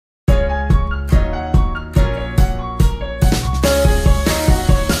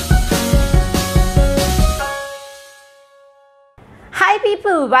Hi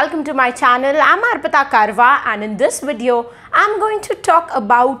people, welcome to my channel. I'm Arpita Karwa, and in this video I'm going to talk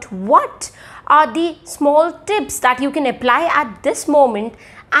about what are the small tips that you can apply at this moment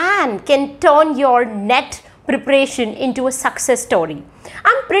and can turn your NET preparation into a success story.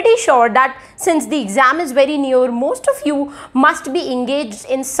 I'm pretty sure that since the exam is very near, most of you must be engaged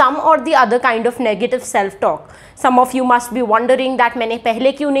in some or the other kind of negative self-talk. Some of you must be wondering that मैंने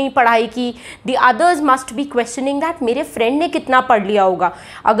पहले क्यों नहीं पढ़ाई की. The others must be questioning that मेरे friend ने कितना पढ़ लिया होगा.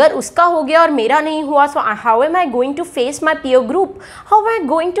 अगर उसका हो गया और मेरा नहीं हुआ, so how am I going to face my peer group? How am I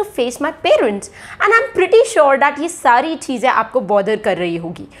going to face my parents? And I'm pretty sure that ये सारी चीज़ें आपको bother कर रही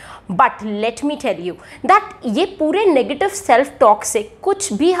होगी. But let me tell you that ये पूरे negative self-talk से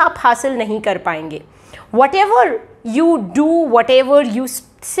कुछ भी आप हासिल नहीं कर पाएंगे. Whatever you do, whatever you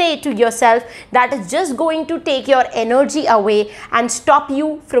say to yourself, that is just going to take your energy away and stop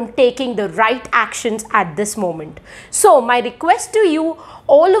you from taking the right actions at this moment. So my request to you,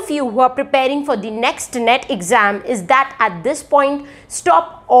 all of you who are preparing for the next NET exam, is that at this point,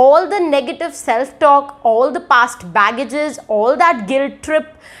 stop all the negative self-talk, all the past baggages, all that guilt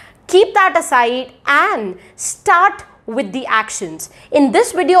trip. Keep that aside and start with the actions. In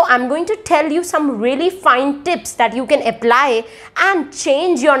this video, I'm going to tell you some really fine tips that you can apply and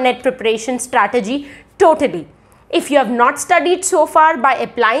change your NET preparation strategy totally. If you have not studied so far, by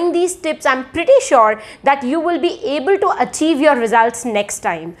applying these tips, I'm pretty sure that you will be able to achieve your results next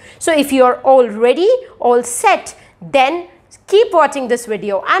time. So if you're all ready, all set, then keep watching this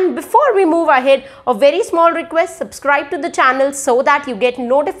video. And before we move ahead, a very small request: subscribe to the channel so that you get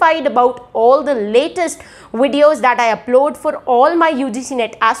notified about all the latest videos that I upload for all my UGC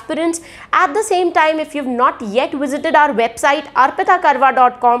NET aspirants. At the same time, if you've not yet visited our website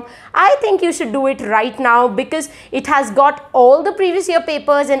arpitakarwa.com, I think you should do it right now, because it has got all the previous year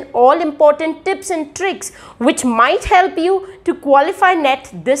papers and all important tips and tricks which might help you to qualify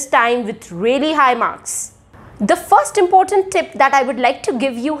NET this time with really high marks. The first important tip that I would like to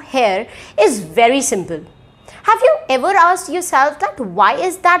give you here is very simple. Have you ever asked yourself that why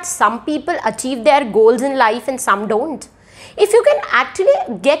is that some people achieve their goals in life and some don't? If you can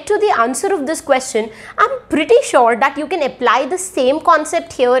actually get to the answer of this question, I'm pretty sure that you can apply the same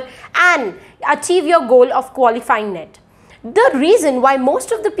concept here and achieve your goal of qualifying NET. The reason why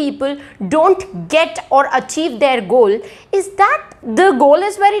most of the people don't get or achieve their goal is that the goal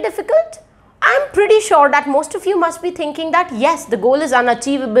is very difficult. I'm pretty sure that most of you must be thinking that yes, the goal is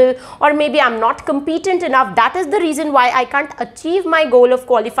unachievable, or maybe I'm not competent enough. That is the reason why I can't achieve my goal of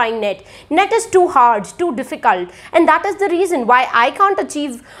qualifying NET. NET is too hard, too difficult, and that is the reason why I can't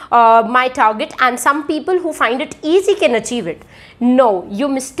achieve my target, and some people who find it easy can achieve it. No, you're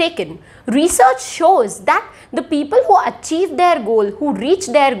mistaken. Research shows that the people who achieve their goal, who reach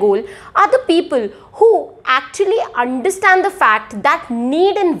their goal, are the people who actually understand the fact that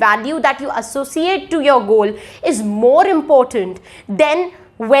need and value that you associate to your goal is more important than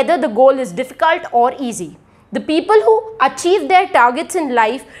whether the goal is difficult or easy. The people who achieve their targets in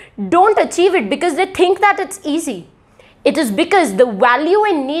life don't achieve it because they think that it's easy. It is because the value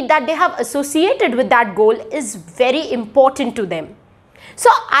and need that they have associated with that goal is very important to them. So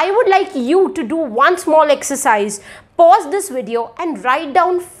I would like you to do one small exercise. Pause this video and write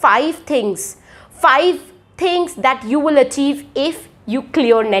down 5 things. 5 things that you will achieve if you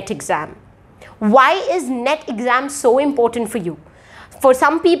clear NET exam. Why is NET exam so important for you? For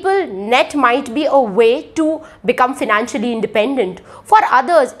some people, NET might be a way to become financially independent. For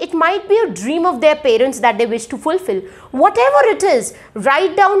others, it might be a dream of their parents that they wish to fulfill. Whatever it is,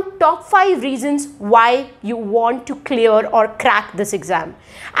 write down top 5 reasons why you want to clear or crack this exam.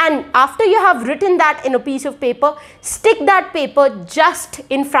 And after you have written that in a piece of paper, stick that paper just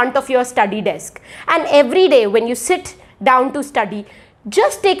in front of your study desk. And every day when you sit down to study,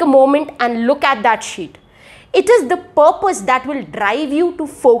 just take a moment and look at that sheet. It is the purpose that will drive you to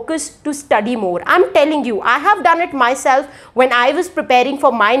focus to study more. I'm telling you, I have done it myself when I was preparing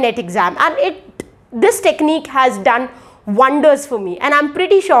for my NET exam, and this technique has done wonders for me, and I'm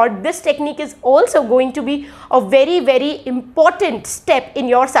pretty sure this technique is also going to be a very, very important step in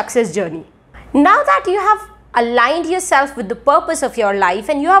your success journey. Now that you have aligned yourself with the purpose of your life,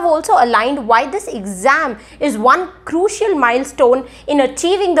 and you have also aligned why this exam is one crucial milestone in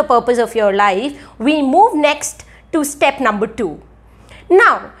achieving the purpose of your life, we move next to step number 2.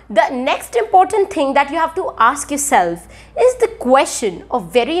 Now, the next important thing that you have to ask yourself is the question, a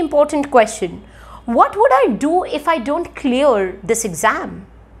very important question: what would I do if I don't clear this exam?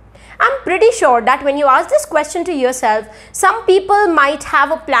 I'm pretty sure that when you ask this question to yourself, some people might have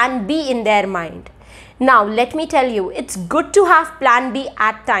a plan B in their mind. Now, let me tell you, it's good to have plan B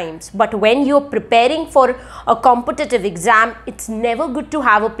at times, but when you're preparing for a competitive exam, it's never good to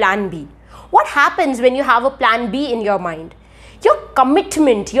have a plan B. What happens when you have a plan B in your mind? Your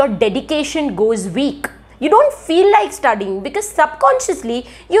commitment, your dedication goes weak. You don't feel like studying because subconsciously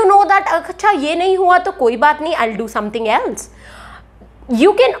you know that अच्छा ये नहीं हुआ तो कोई बात नहीं, I'll do something else.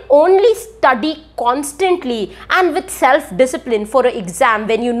 You can only study constantly and with self-discipline for an exam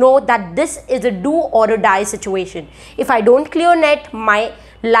when you know that this is a do or a die situation. If I don't clear NET, my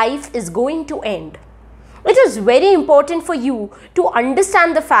life is going to end. It is very important for you to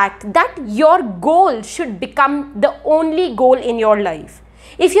understand the fact that your goal should become the only goal in your life.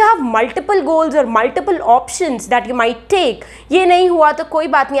 If you have multiple goals or multiple options that you might take, ये नहीं हुआ तो कोई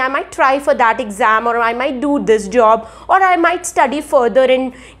बात नहीं, I might try for that exam, or I might do this job, or I might study further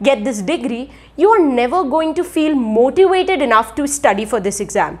and get this degree, you are never going to feel motivated enough to study for this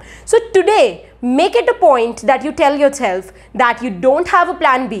exam. So today, make it a point that you tell yourself that you don't have a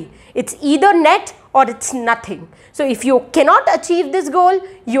plan B. It's either NET or it's nothing. So if you cannot achieve this goal,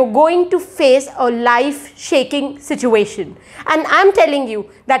 you're going to face a life-shaking situation. And I'm telling you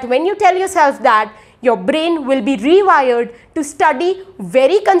that when you tell yourself that, your brain will be rewired to study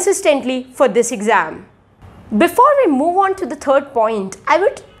very consistently for this exam. Before we move on to the third point, I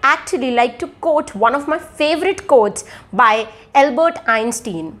would actually like to quote one of my favorite quotes by Albert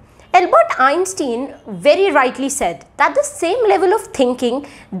Einstein. Albert Einstein very rightly said that the same level of thinking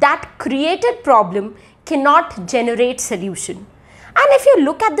that created problem cannot generate solution. And if you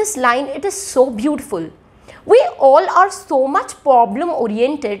look at this line, it is so beautiful. We all are so much problem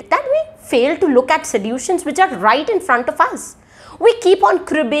oriented that we fail to look at solutions which are right in front of us. We keep on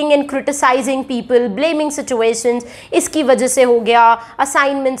cribbing and criticizing people, blaming situations. इसकी वजह से हो गया,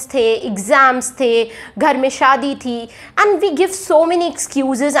 assignments थे, exams थे, घर में शादी थी, and we give so many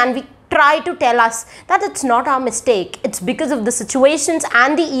excuses and we try to tell us that it's not our mistake. It's because of the situations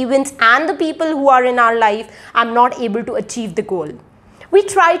and the events and the people who are in our life, I'm not able to achieve the goal. We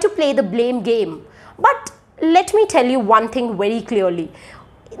try to play the blame game. But let me tell you one thing very clearly.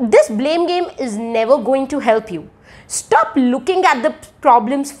 This blame game is never going to help you. Stop looking at the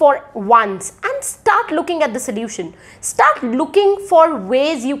problems for once and start looking at the solution. Start looking for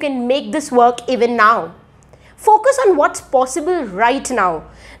ways you can make this work even now. Focus on what's possible right now.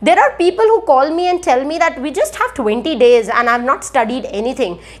 There are people who call me and tell me that we just have 20 days and I've not studied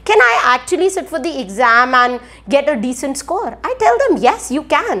anything. Can I actually sit for the exam and get a decent score? I tell them, yes, you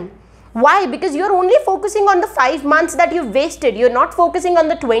can. Why? Because you're only focusing on the 5 months that you've wasted. You're not focusing on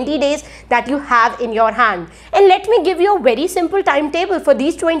the 20 days that you have in your hand. And let me give you a very simple timetable for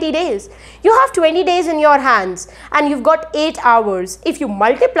these 20 days. You have 20 days in your hands and you've got 8 hours. If you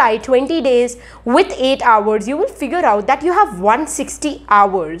multiply 20 days with 8 hours, you will figure out that you have 160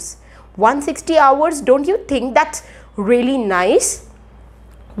 hours. 160 hours, don't you think that's really nice?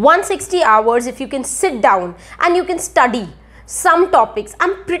 160 hours if you can sit down and you can study some topics.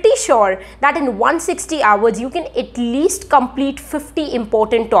 I'm pretty sure that in 160 hours you can at least complete 50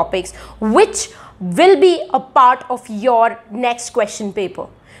 important topics which will be a part of your next question paper.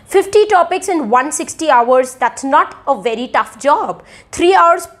 50 topics in 160 hours, that's not a very tough job. 3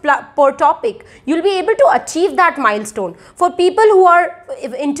 hours per topic, you'll be able to achieve that milestone. For people who are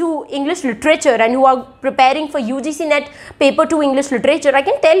into English literature and who are preparing for UGC NET paper 2 English literature, I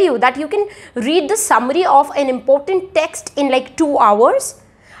can tell you that you can read the summary of an important text in like 2 hours.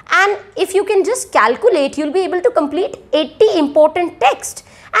 And if you can just calculate, you'll be able to complete 80 important text.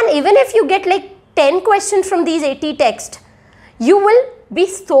 And even if you get like 10 questions from these 80 text, you will be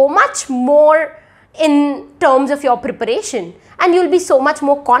so much more in terms of your preparation and you'll be so much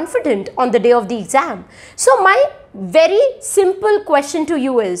more confident on the day of the exam. So my very simple question to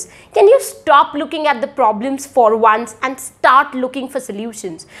you is, can you stop looking at the problems for once and start looking for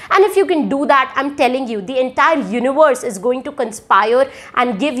solutions? And if you can do that, I'm telling you, the entire universe is going to conspire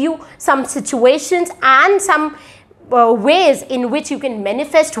and give you some situations and some ways in which you can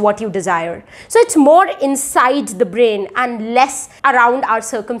manifest what you desire. So it's more inside the brain and less around our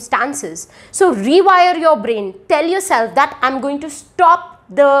circumstances. So rewire your brain. Tell yourself that I'm going to stop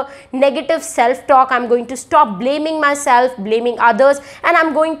the negative self-talk. I'm going to stop blaming myself, blaming others, and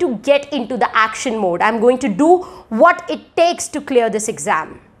I'm going to get into the action mode. I'm going to do what it takes to clear this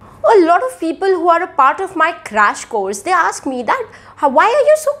exam. A lot of people who are a part of my crash course, they ask me that, why are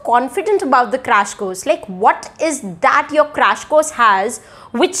you so confident about the crash course? Like, what is that your crash course has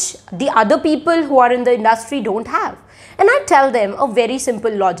which the other people who are in the industry don't have? And I tell them a very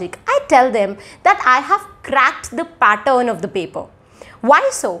simple logic. I tell them that I have cracked the pattern of the paper. Why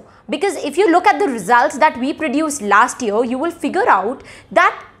so? Because if you look at the results that we produced last year, you will figure out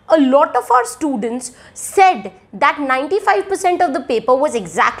that a lot of our students said that 95% of the paper was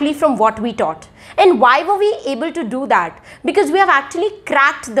exactly from what we taught. And why were we able to do that? Because we have actually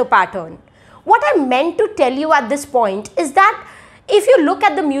cracked the pattern. What I meant to tell you at this point is that if you look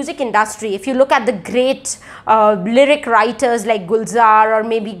at the music industry, if you look at the great lyric writers like Gulzar, or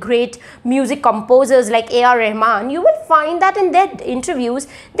maybe great music composers like A.R. Rahman, you will find that in their interviews,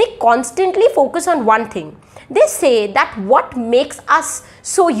 they constantly focus on one thing. They say that what makes us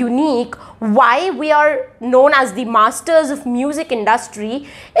so unique, why we are known as the masters of music industry,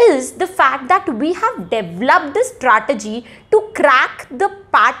 is the fact that we have developed this strategy to crack the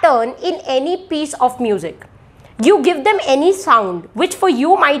pattern in any piece of music. You give them any sound, which for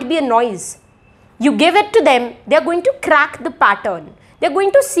you might be a noise. You give it to them, they are going to crack the pattern. They are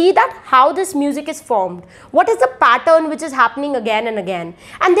going to see that how this music is formed. What is the pattern which is happening again and again.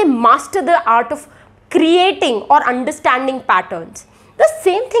 And they master the art of creating or understanding patterns. The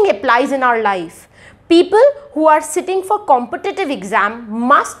same thing applies in our life. People who are sitting for competitive exam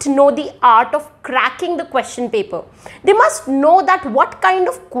must know the art of cracking the question paper. They must know that what kind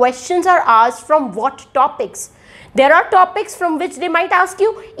of questions are asked from what topics. There are topics from which they might ask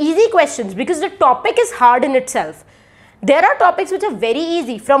you easy questions because the topic is hard in itself. There are topics which are very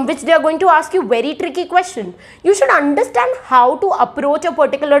easy, from which they are going to ask you very tricky questions. You should understand how to approach a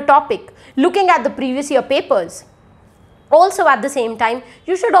particular topic, looking at the previous year papers. Also at the same time,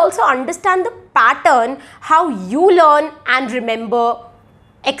 you should also understand the pattern, how you learn and remember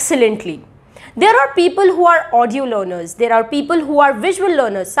excellently. There are people who are audio learners. There are people who are visual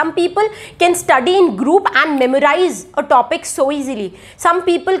learners. Some people can study in group and memorize a topic so easily. Some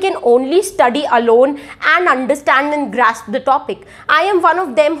people can only study alone and understand and grasp the topic. I am one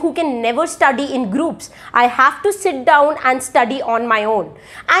of them who can never study in groups. I have to sit down and study on my own.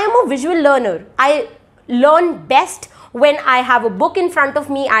 I am a visual learner. I learn best when I have a book in front of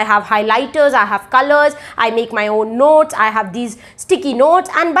me. I have highlighters, I have colors, I make my own notes, I have these sticky notes,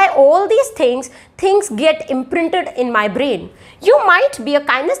 and by all these things get imprinted in my brain. You might be a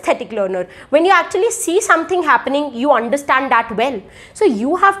kinesthetic learner. When you actually see something happening, you understand that well. So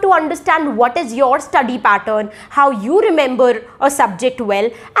you have to understand what is your study pattern, how you remember a subject well,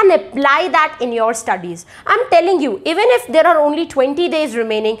 and apply that in your studies. I'm telling you, even if there are only 20 days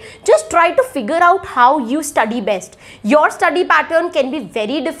remaining, just try to figure out how you study best. Your study pattern can be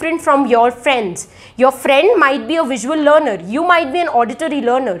very different from your friends. Your friend might be a visual learner. You might be an auditory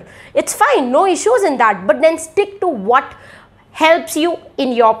learner. It's fine, no issues in that, but then stick to what helps you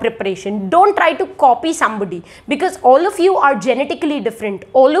in your preparation. Don't try to copy somebody, because all of you are genetically different.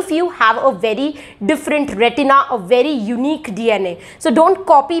 All of you have a very different retina, a very unique DNA. So don't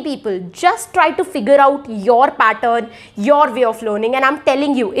copy people. Just try to figure out your pattern, your way of learning. And I'm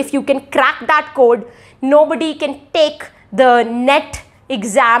telling you, if you can crack that code, nobody can take the NET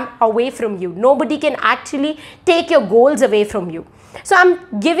exam away from you. Nobody can actually take your goals away from you. So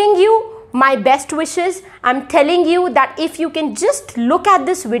I'm giving you my best wishes. I'm telling you that if you can just look at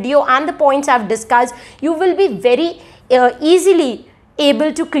this video and the points I've discussed, you will be very easily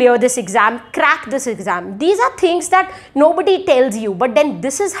able to clear this exam, crack this exam. These are things that nobody tells you, but then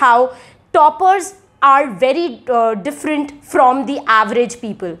this is how toppers are very different from the average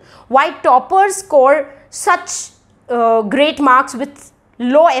people. Why toppers score such great marks with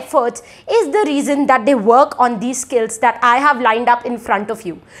low efforts is the reason that they work on these skills that I have lined up in front of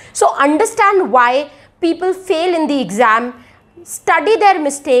you. So understand why people fail in the exam, study their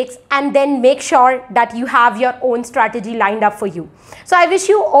mistakes, and then make sure that you have your own strategy lined up for you. So I wish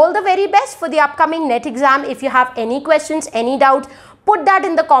you all the very best for the upcoming NET exam. If you have any questions, any doubts, put that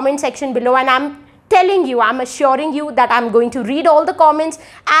in the comment section below, and I'm telling you, I'm assuring you that I'm going to read all the comments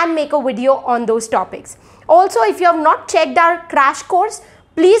and make a video on those topics. Also, if you have not checked our crash course,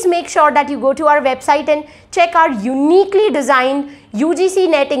 please make sure that you go to our website and check our uniquely designed UGC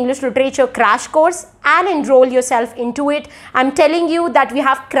NET English Literature crash course and enroll yourself into it. I'm telling you that we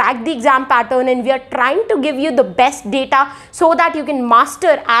have cracked the exam pattern, and we are trying to give you the best data so that you can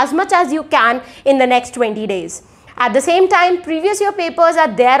master as much as you can in the next 20 days. At the same time, previous year papers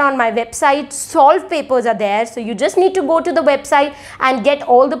are there on my website, solved papers are there. So you just need to go to the website and get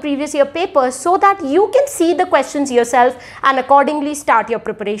all the previous year papers so that you can see the questions yourself and accordingly start your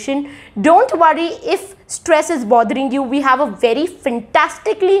preparation. Don't worry if stress is bothering you. We have a very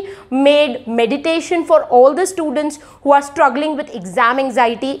fantastically made meditation for all the students who are struggling with exam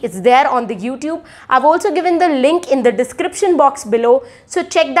anxiety. It's there on the YouTube. I've also given the link in the description box below. So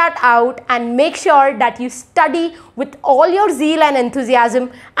check that out and make sure that you study with all your zeal and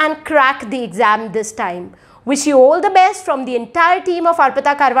enthusiasm and crack the exam this time. Wish you all the best from the entire team of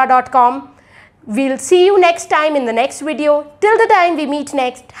arpitakarwa.com. We'll see you next time in the next video. Till the time we meet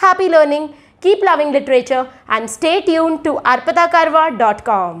next, happy learning, keep loving literature and stay tuned to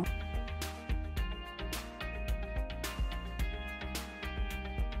arpitakarwa.com.